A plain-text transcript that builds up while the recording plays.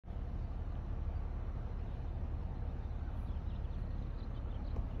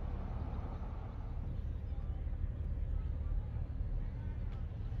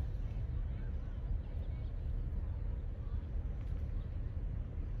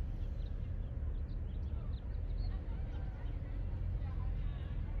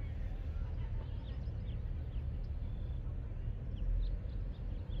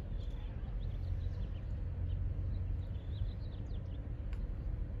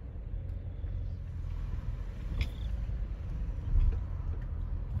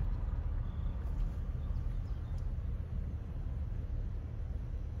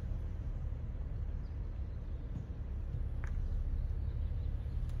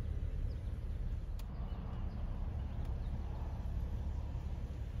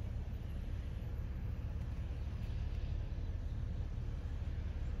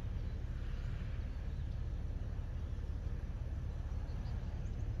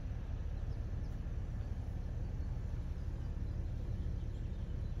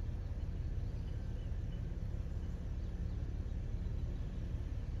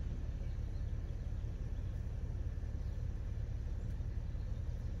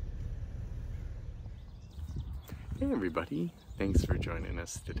Hey everybody, thanks for joining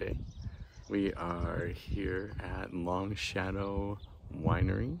us today. We are here at Longshadow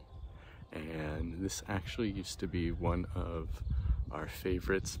Winery, and this actually used to be one of our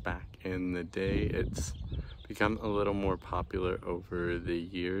favorites back in the day. It's become a little more popular over the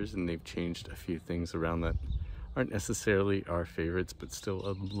years, and they've changed a few things around that aren't necessarily our favorites, but still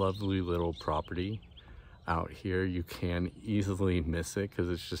a lovely little property out here. You can easily miss it because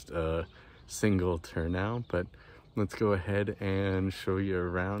it's just a single turnout, but let's go ahead and show you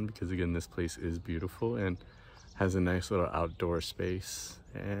around because again, this place is beautiful and has a nice little outdoor space.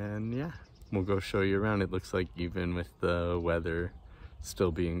 And yeah, we'll go show you around. It looks like even with the weather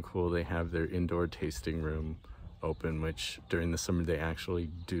still being cool, they have their indoor tasting room open, which during the summer they actually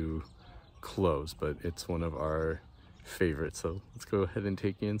do close, but it's one of our favorites. So let's go ahead and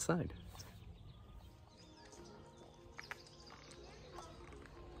take you inside.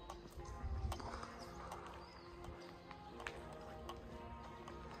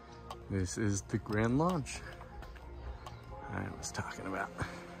 This is the Grand Lodge I was talking about.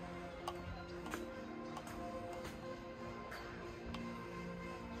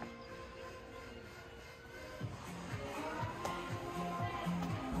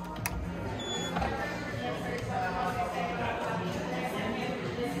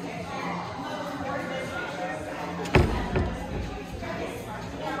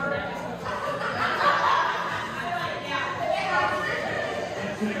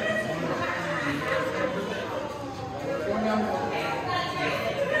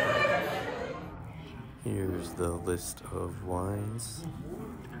 Here's the list of wines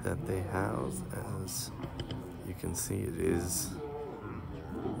that they have. As you can see, it is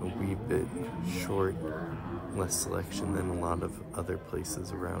a wee bit short, less selection than a lot of other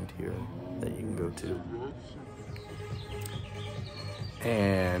places around here that you can go to.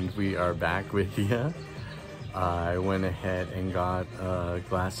 And we are back with you. I went ahead and got a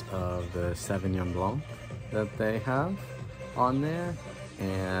glass of the Sauvignon Blanc that they have on there,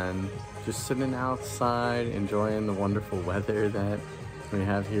 and just sitting outside enjoying the wonderful weather that we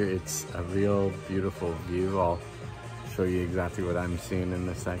have here. It's a real beautiful view. I'll show you exactly what I'm seeing in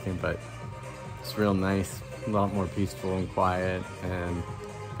a second, but it's real nice, a lot more peaceful and quiet, and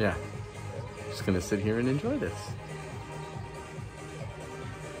yeah, just gonna sit here and enjoy this.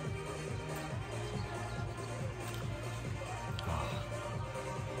 Oh,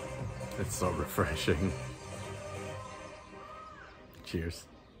 it's so refreshing. Cheers.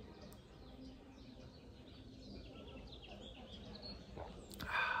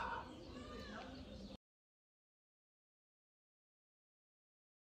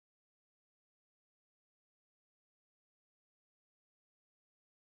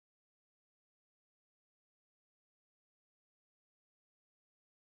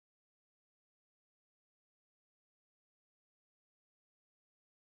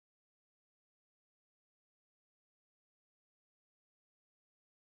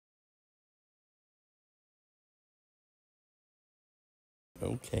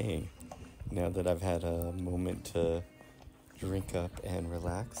 Okay, now that I've had a moment to drink up and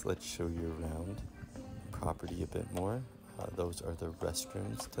relax, let's show you around the property a bit more. Those are the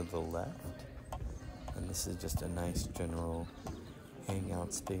restrooms to the left, and this is just a nice general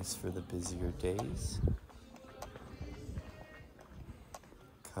hangout space for the busier days.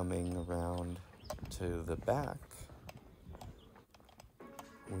 Coming around to the back,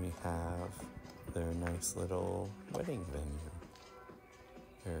 we have their nice little wedding venue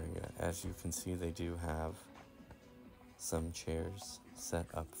area. As you can see, they do have some chairs set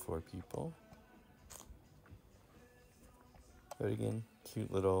up for people. But again,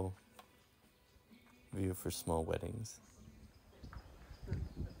 cute little view for small weddings.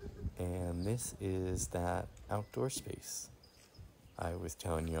 And this is that outdoor space I was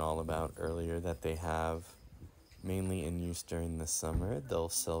telling you all about earlier that they have mainly in use during the summer. They'll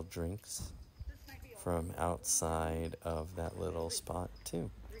sell drinks from outside of that little spot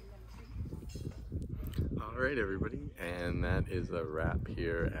too. Alright everybody, and that is a wrap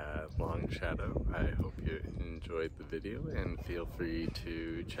here at Longshadow. I hope you enjoyed the video, and feel free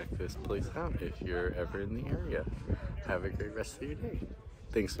to check this place out if you're ever in the area. Have a great rest of your day.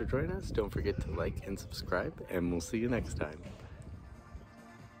 Thanks for joining us. Don't forget to like and subscribe, and we'll see you next time.